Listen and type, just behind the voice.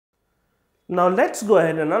Now let's go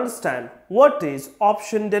ahead and understand what is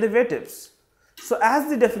option derivatives. So as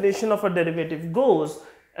the definition of a derivative goes,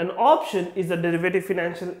 an option is a derivative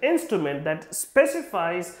financial instrument that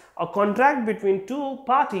specifies a contract between two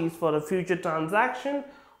parties for a future transaction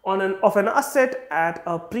of an asset at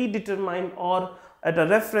a predetermined or at a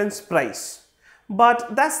reference price.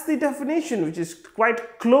 But that's the definition, which is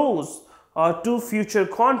quite close to future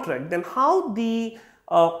contract. Then how the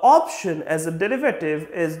option as a derivative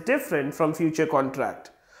is different from future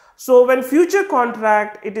contract? So when future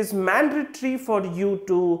contract, it is mandatory for you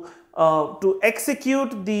to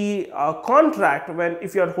execute the contract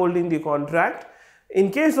if you are holding the contract.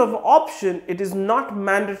 In case of option, it is not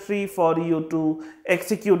mandatory for you to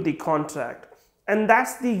execute the contract, and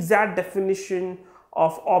that's the exact definition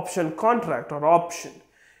of option contract or option.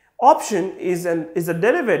 Option is a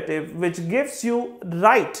derivative which gives you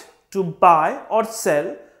right to buy or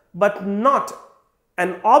sell, but not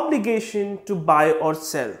an obligation to buy or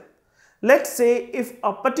sell. Let's say if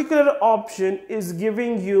a particular option is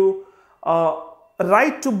giving you a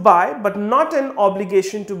right to buy but not an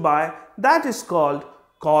obligation to buy, that is called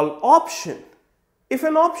call option. If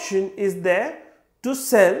an option is there to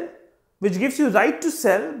sell, which gives you right to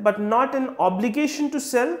sell but not an obligation to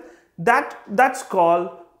sell, that's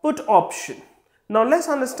called put option. Now let's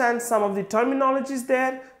understand some of the terminologies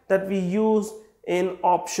there that we use in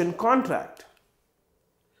option contract.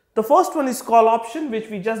 The first one is call option, which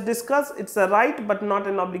we just discussed. It's a right but not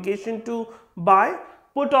an obligation to buy.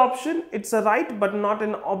 Put option, it's a right but not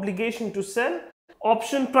an obligation to sell.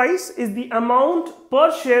 Option price is the amount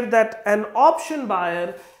per share that an option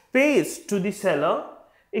buyer pays to the seller.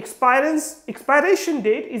 Expiration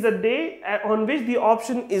date is a day on which the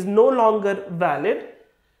option is no longer valid.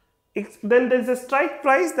 Then there is a strike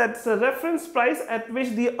price, that's a reference price at which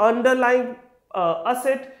the underlying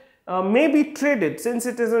asset may be traded, since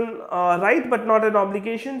it is a right but not an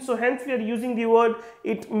obligation, so hence we are using the word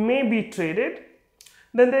it may be traded.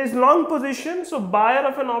 Then there is long position, so buyer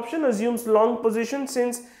of an option assumes long position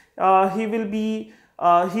since he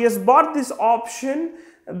has bought this option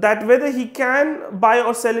that whether he can buy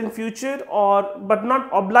or sell in future but not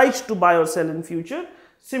obliged to buy or sell in future.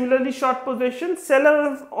 Similarly, short position,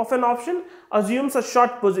 seller of an option assumes a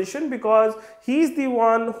short position because he is the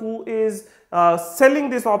one who is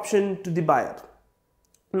selling this option to the buyer.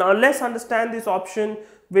 Now let's understand this option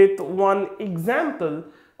with one example.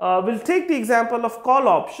 We'll take the example of call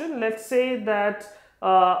option. Let's say that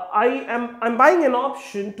I'm buying an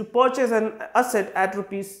option to purchase an asset at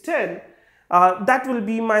 ₹10. That will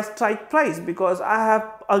be my strike price because I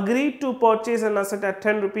have agreed to purchase an asset at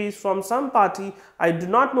 10 rupees from some party. I do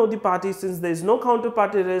not know the party since there is no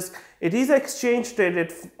counterparty risk. It is exchange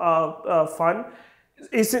traded fund.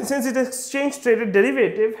 Since it is exchange traded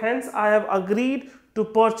derivative, hence I have agreed to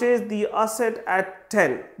purchase the asset at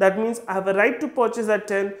 10. That means I have a right to purchase at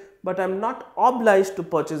 10, but I am not obliged to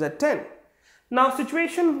purchase at 10. Now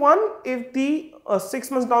situation 1, if the 6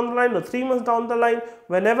 months down the line or 3 months down the line,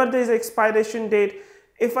 whenever there is expiration date,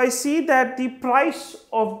 if I see that the price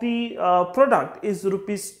of the product is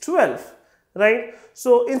 ₹12, right?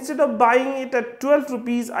 So instead of buying it at 12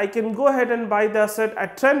 rupees, I can go ahead and buy the asset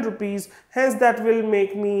at 10 rupees. Hence that will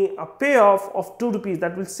make me a payoff of 2 rupees.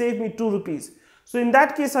 That will save me 2 rupees. So in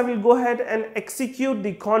that case, I will go ahead and execute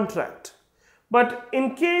the contract. But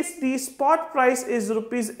in case the spot price is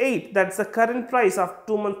 ₹8, that's the current price of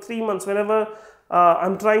 2 months, 3 months, whenever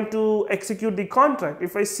I'm trying to execute the contract.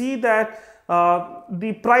 If I see that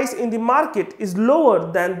the price in the market is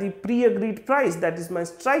lower than the pre-agreed price, that is my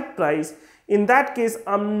strike price, in that case,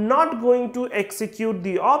 I'm not going to execute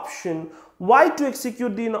the option. Why to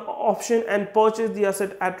execute the option and purchase the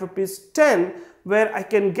asset at ₹10, where I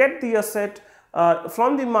can get the asset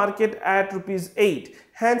from the market at ₹8.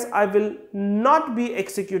 Hence, I will not be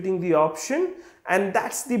executing the option, and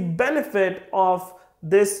that's the benefit of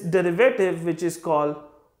this derivative, which is called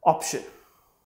option.